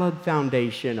solid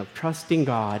foundation of trusting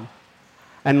God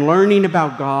and learning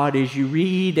about God as you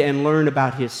read and learn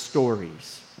about His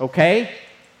stories, okay?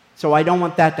 So I don't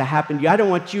want that to happen to you. I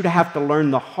don't want you to have to learn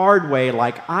the hard way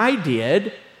like I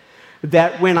did,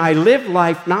 that when I live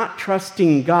life not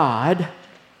trusting God,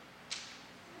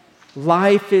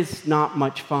 life is not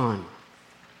much fun.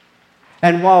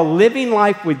 And while living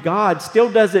life with God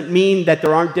still doesn't mean that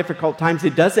there aren't difficult times,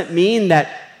 it doesn't mean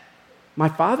that my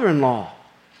father-in-law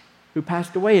who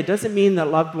passed away, it doesn't mean that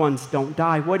loved ones don't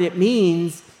die. What it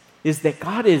means is that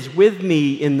God is with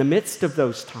me in the midst of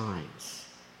those times.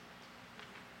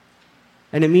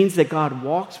 And it means that God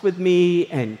walks with me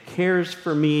and cares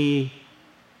for me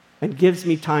and gives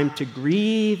me time to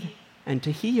grieve and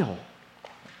to heal.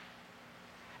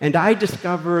 And I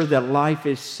discover that life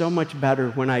is so much better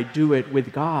when I do it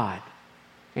with God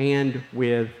and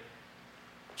with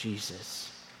Jesus.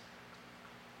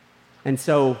 And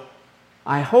so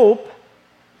I hope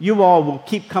you all will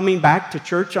keep coming back to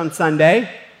church on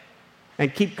Sunday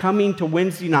and keep coming to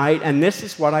Wednesday night. And this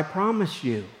is what I promise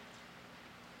you.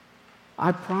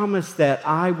 I promise that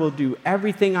I will do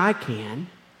everything I can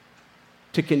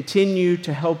to continue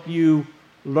to help you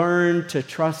learn to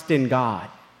trust in God,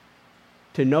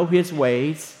 to know His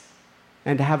ways,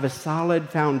 and to have a solid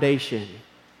foundation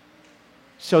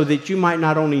so that you might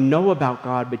not only know about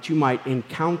God, but you might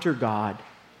encounter God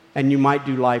and you might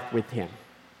do life with Him.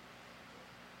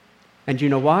 And you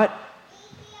know what?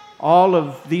 All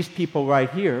of these people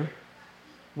right here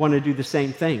want to do the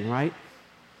same thing, right?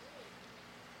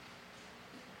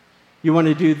 You want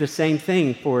to do the same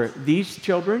thing for these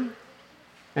children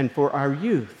and for our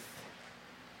youth.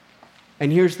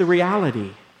 And here's the reality.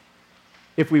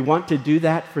 If we want to do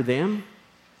that for them,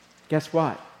 guess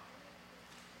what?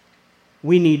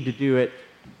 We need to do it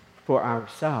for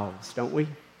ourselves, don't we?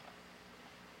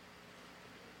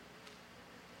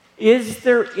 Is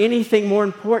there anything more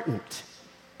important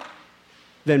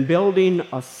than building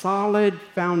a solid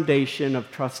foundation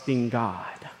of trusting God?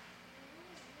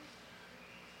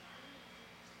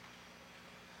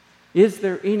 Is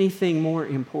there anything more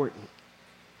important?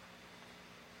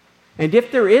 And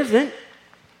if there isn't,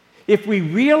 if we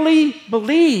really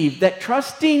believe that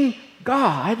trusting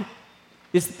God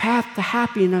is the path to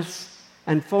happiness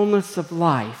and fullness of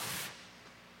life,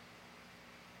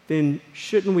 then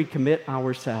shouldn't we commit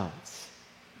ourselves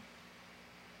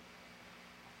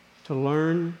to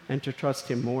learn and to trust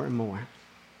Him more and more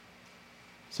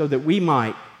so that we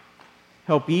might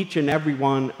help each and every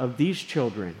one of these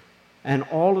children and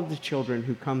all of the children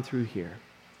who come through here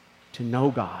to know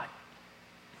God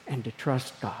and to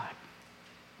trust God,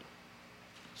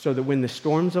 so that when the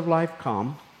storms of life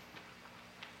come,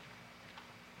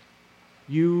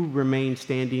 you remain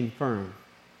standing firm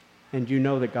and you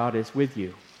know that God is with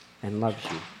you and loves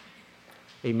you.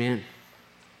 Amen.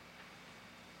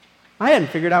 I hadn't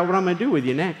figured out what I'm going to do with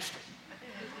you next.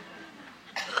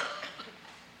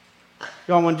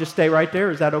 Y'all want to just stay right there?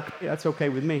 Is that okay? That's okay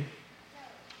with me.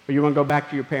 Or you want to go back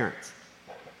to your parents?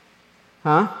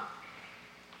 Huh?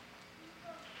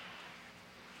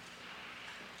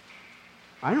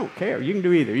 I don't care. You can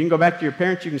do either. You can go back to your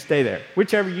parents, you can stay there.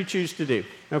 Whichever you choose to do,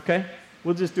 okay?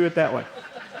 We'll just do it that way.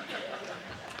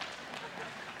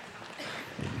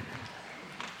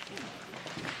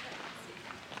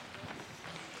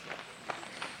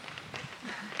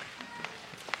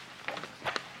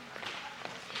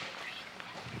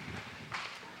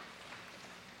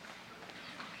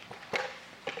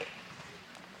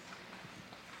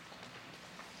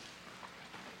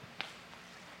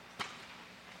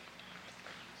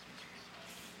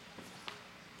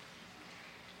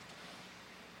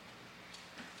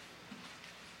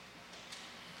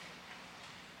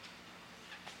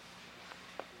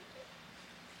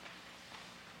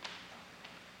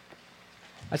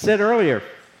 I said earlier,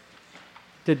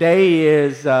 today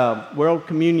is World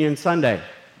Communion Sunday.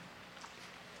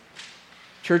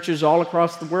 Churches all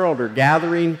across the world are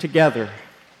gathering together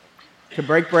to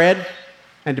break bread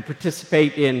and to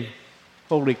participate in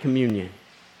Holy Communion.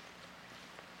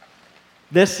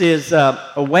 This is a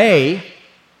way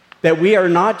that we are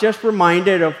not just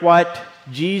reminded of what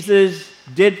Jesus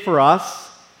did for us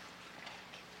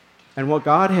and what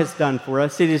God has done for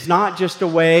us. It is not just a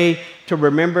way to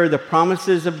remember the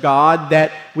promises of God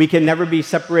that we can never be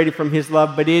separated from His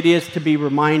love, but it is to be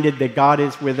reminded that God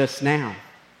is with us now.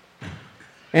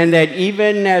 And that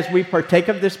even as we partake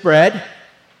of this bread,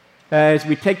 as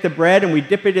we take the bread and we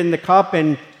dip it in the cup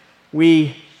and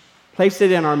we place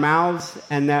it in our mouths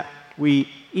and that we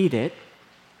eat it,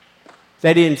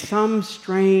 that in some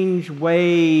strange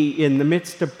way, in the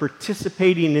midst of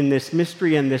participating in this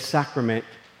mystery and this sacrament,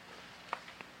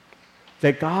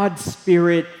 that God's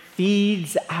Spirit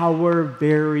feeds our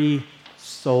very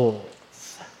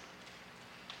souls.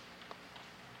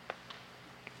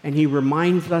 And he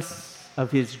reminds us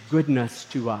of his goodness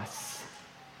to us.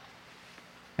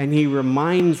 And he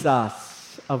reminds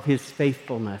us of his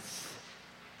faithfulness.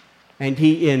 And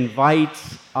he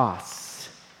invites us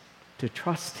to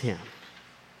trust him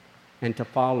and to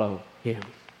follow him.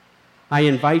 I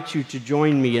invite you to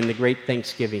join me in the great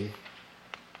thanksgiving.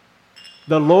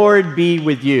 The Lord be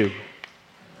with you.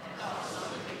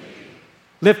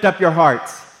 Lift up your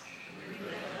hearts.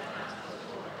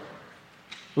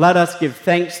 Let us give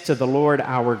thanks to the Lord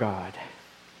our God.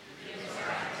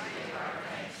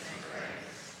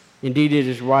 Indeed, it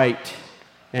is right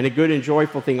and a good and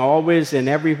joyful thing always and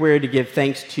everywhere to give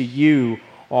thanks to you,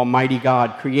 Almighty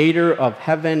God, creator of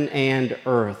heaven and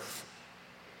earth.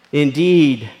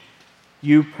 Indeed,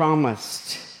 you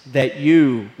promised that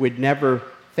you would never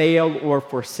fail or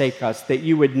forsake us, that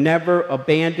you would never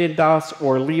abandon us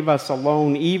or leave us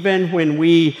alone, even when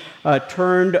we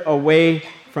turned away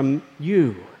from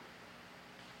you.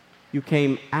 You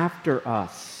came after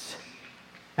us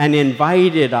and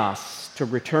invited us to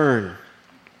return,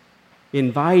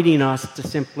 inviting us to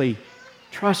simply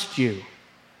trust you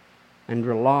and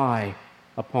rely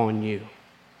upon you.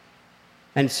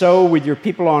 And so, with your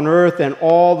people on earth and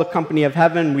all the company of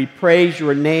heaven, we praise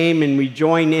your name and we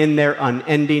join in their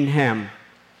unending hymn.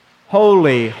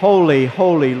 Holy, holy,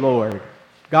 holy Lord,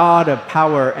 God of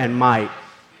power and might.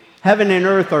 Heaven and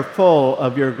earth are full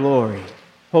of your glory.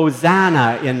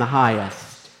 Hosanna in the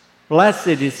highest. Blessed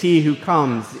is he who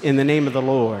comes in the name of the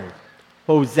Lord.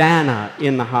 Hosanna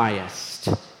in the highest.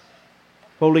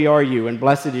 Holy are you, and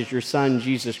blessed is your Son,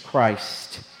 Jesus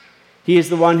Christ. He is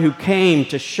the one who came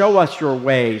to show us your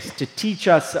ways, to teach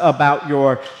us about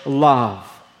your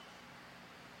love,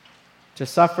 to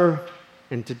suffer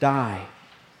and to die,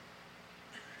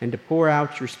 and to pour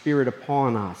out your Spirit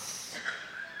upon us,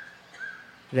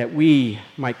 that we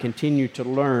might continue to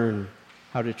learn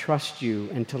how to trust you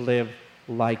and to live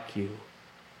like you.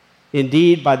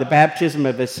 Indeed, by the baptism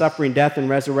of his suffering, death, and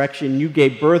resurrection, you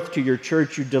gave birth to your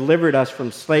church. You delivered us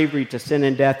from slavery to sin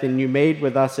and death, and you made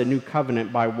with us a new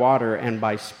covenant by water and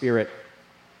by Spirit.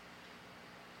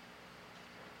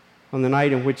 On the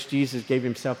night in which Jesus gave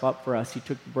himself up for us, he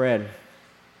took the bread.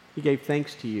 He gave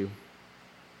thanks to you.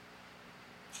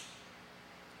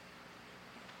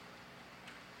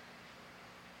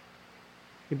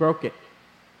 He broke it,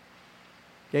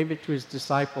 gave it to his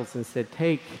disciples, and said,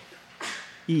 "Take,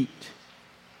 eat.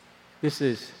 This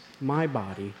is my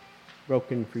body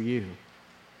broken for you."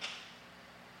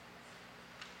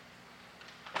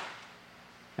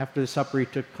 After the supper, he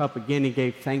took the cup again. He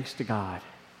gave thanks to God.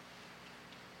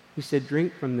 He said,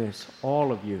 "Drink from this,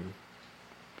 all of you.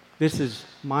 This is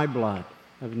my blood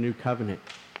of the new covenant,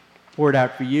 poured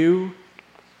out for you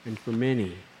and for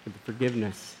many for the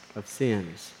forgiveness of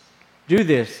sins. Do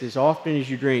this as often as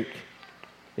you drink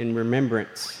in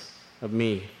remembrance of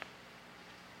me."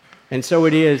 And so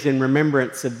it is in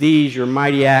remembrance of these, your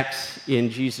mighty acts in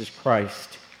Jesus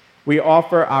Christ. We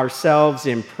offer ourselves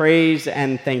in praise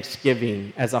and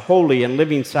thanksgiving as a holy and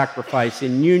living sacrifice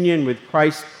in union with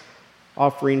Christ's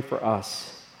offering for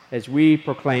us as we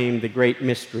proclaim the great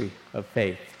mystery of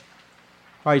faith.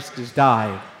 Christ has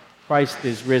died. Christ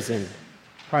is risen.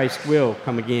 Christ will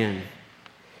come again.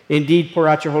 Indeed, pour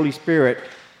out your Holy Spirit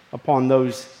upon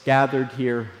those gathered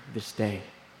here this day.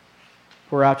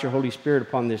 Pour out your Holy Spirit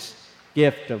upon this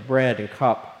gift of bread and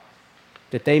cup,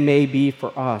 that they may be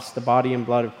for us the body and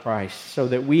blood of Christ, so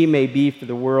that we may be for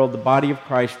the world the body of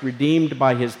Christ, redeemed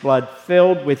by his blood,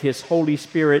 filled with his Holy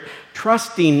Spirit,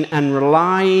 trusting and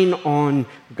relying on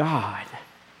God,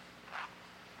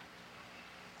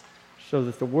 so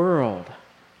that the world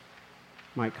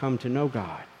might come to know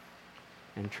God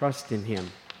and trust in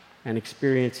him and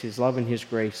experience his love and his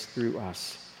grace through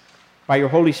us. By your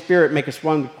Holy Spirit, make us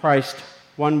one with Christ,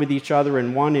 one with each other,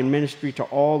 and one in ministry to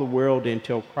all the world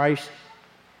until Christ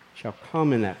shall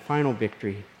come in that final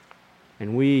victory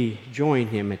and we join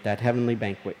him at that heavenly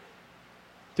banquet.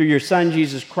 Through your Son,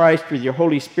 Jesus Christ, with your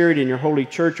Holy Spirit and your holy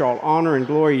church, all honor and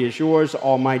glory is yours,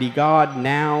 Almighty God,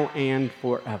 now and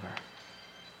forever.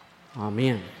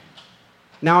 Amen.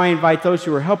 Now I invite those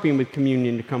who are helping with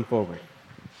communion to come forward.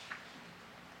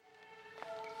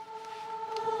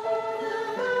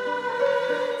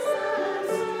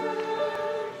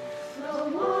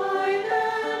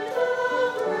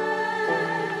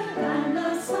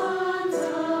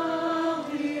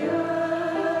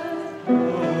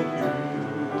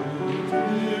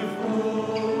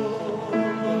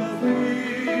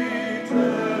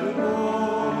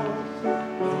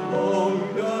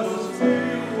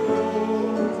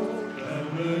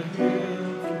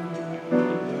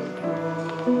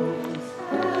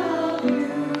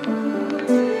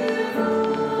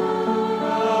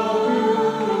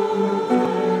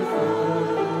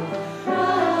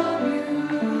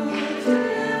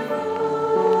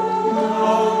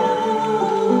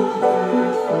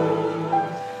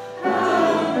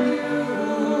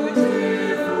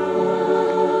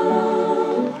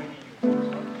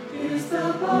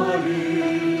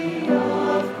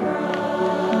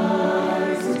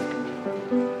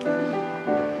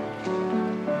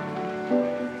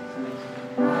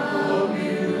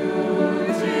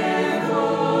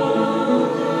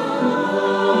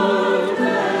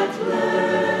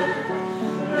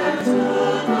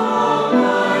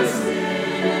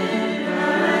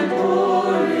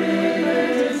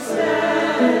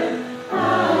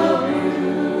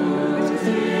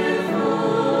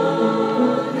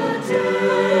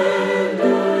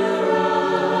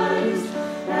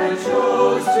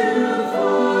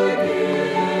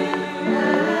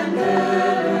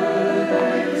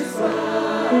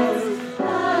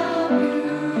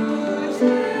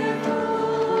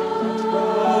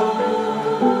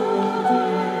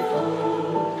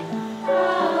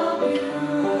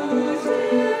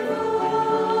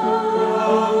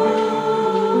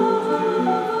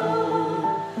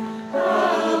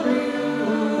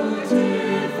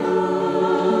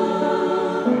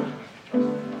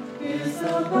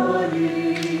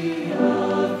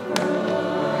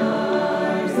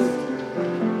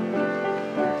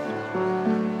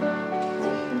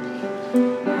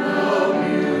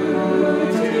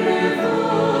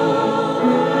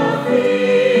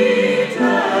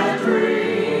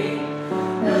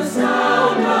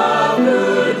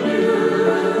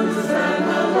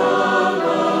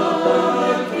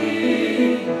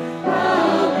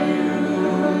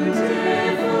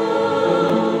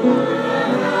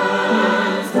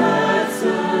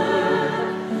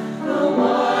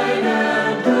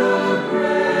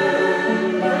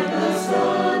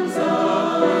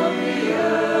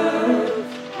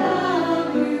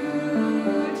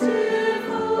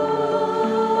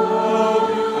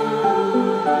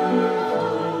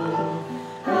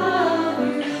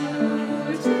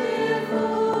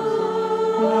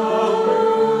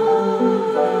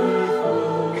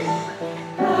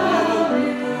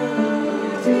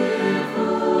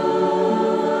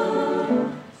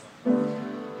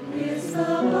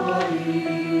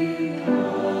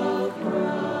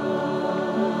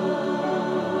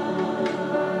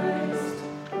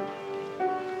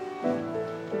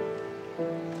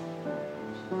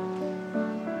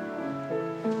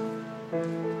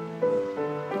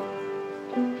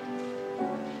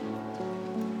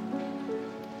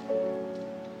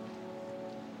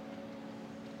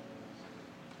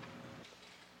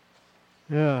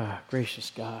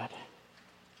 Gracious God,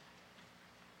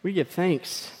 we give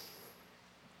thanks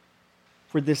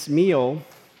for this meal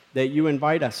that you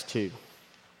invite us to.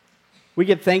 We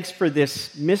give thanks for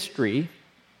this mystery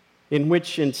in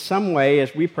which, in some way,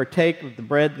 as we partake of the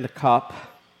bread and the cup,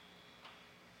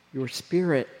 your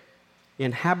Spirit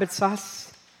inhabits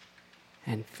us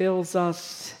and fills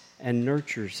us and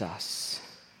nurtures us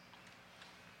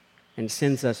and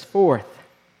sends us forth,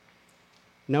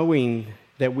 knowing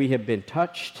that we have been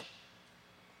touched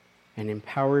and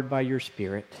empowered by your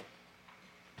Spirit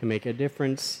to make a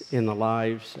difference in the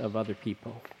lives of other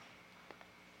people.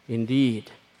 Indeed,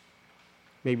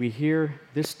 may we hear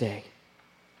this day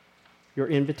your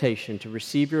invitation to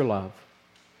receive your love,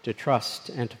 to trust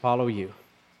and to follow you.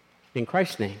 In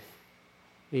Christ's name,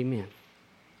 amen.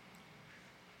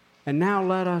 And now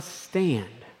let us stand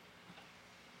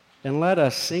and let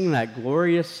us sing that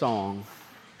glorious song,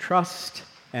 Trust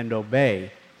and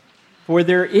Obey. For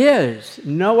there is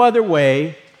no other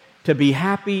way to be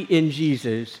happy in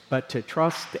Jesus but to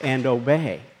trust and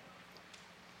obey.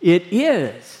 It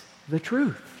is the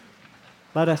truth.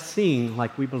 Let us sing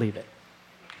like we believe it.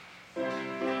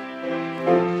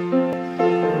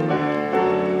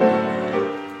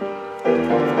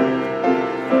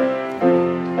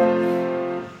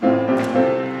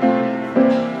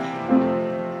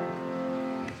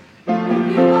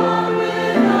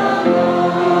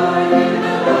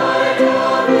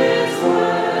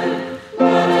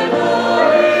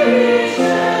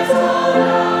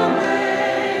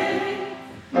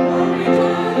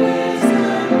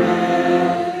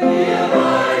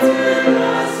 To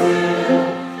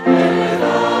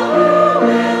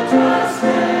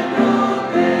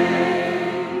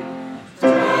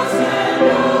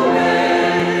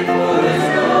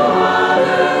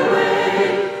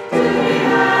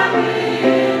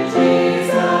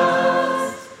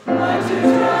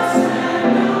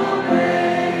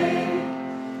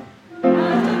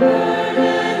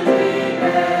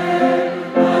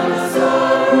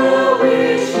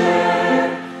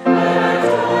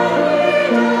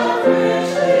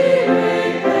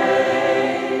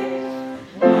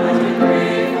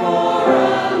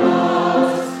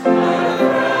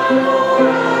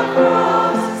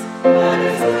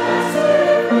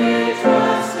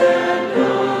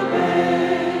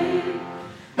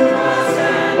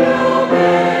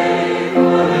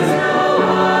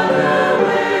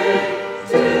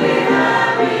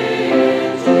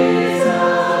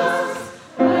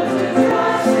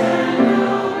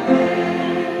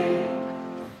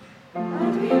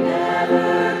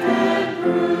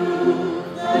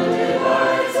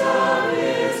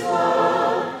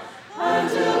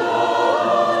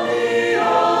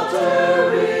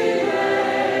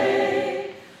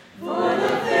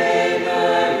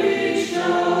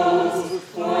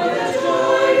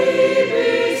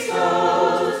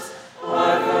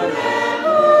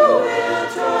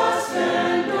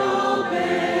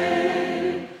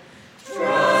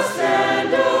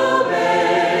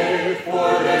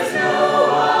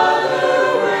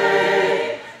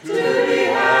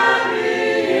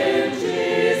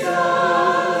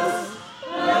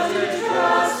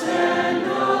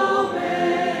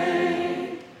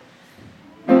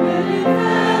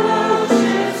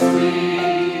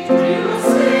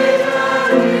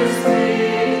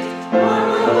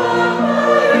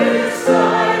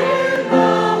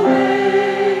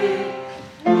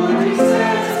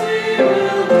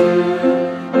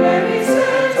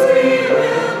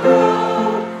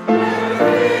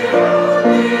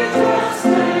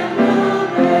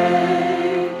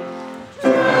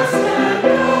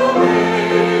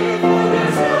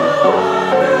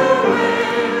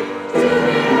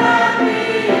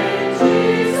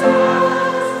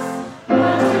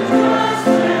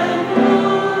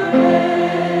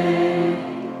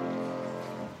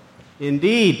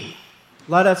Indeed,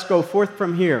 let us go forth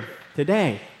from here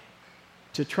today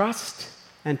to trust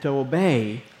and to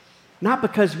obey, not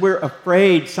because we're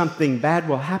afraid something bad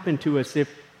will happen to us if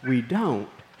we don't,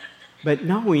 but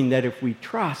knowing that if we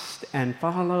trust and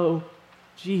follow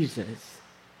Jesus,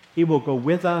 He will go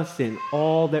with us in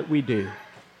all that we do.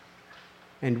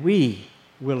 And we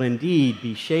will indeed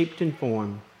be shaped and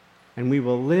formed, and we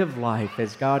will live life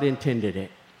as God intended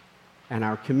it. And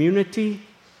our community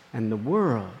and the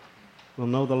world will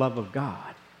know the love of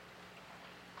God.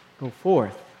 Go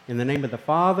forth in the name of the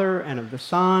Father, and of the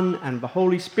Son, and of the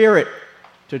Holy Spirit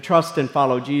to trust and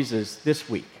follow Jesus this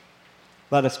week.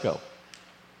 Let us go.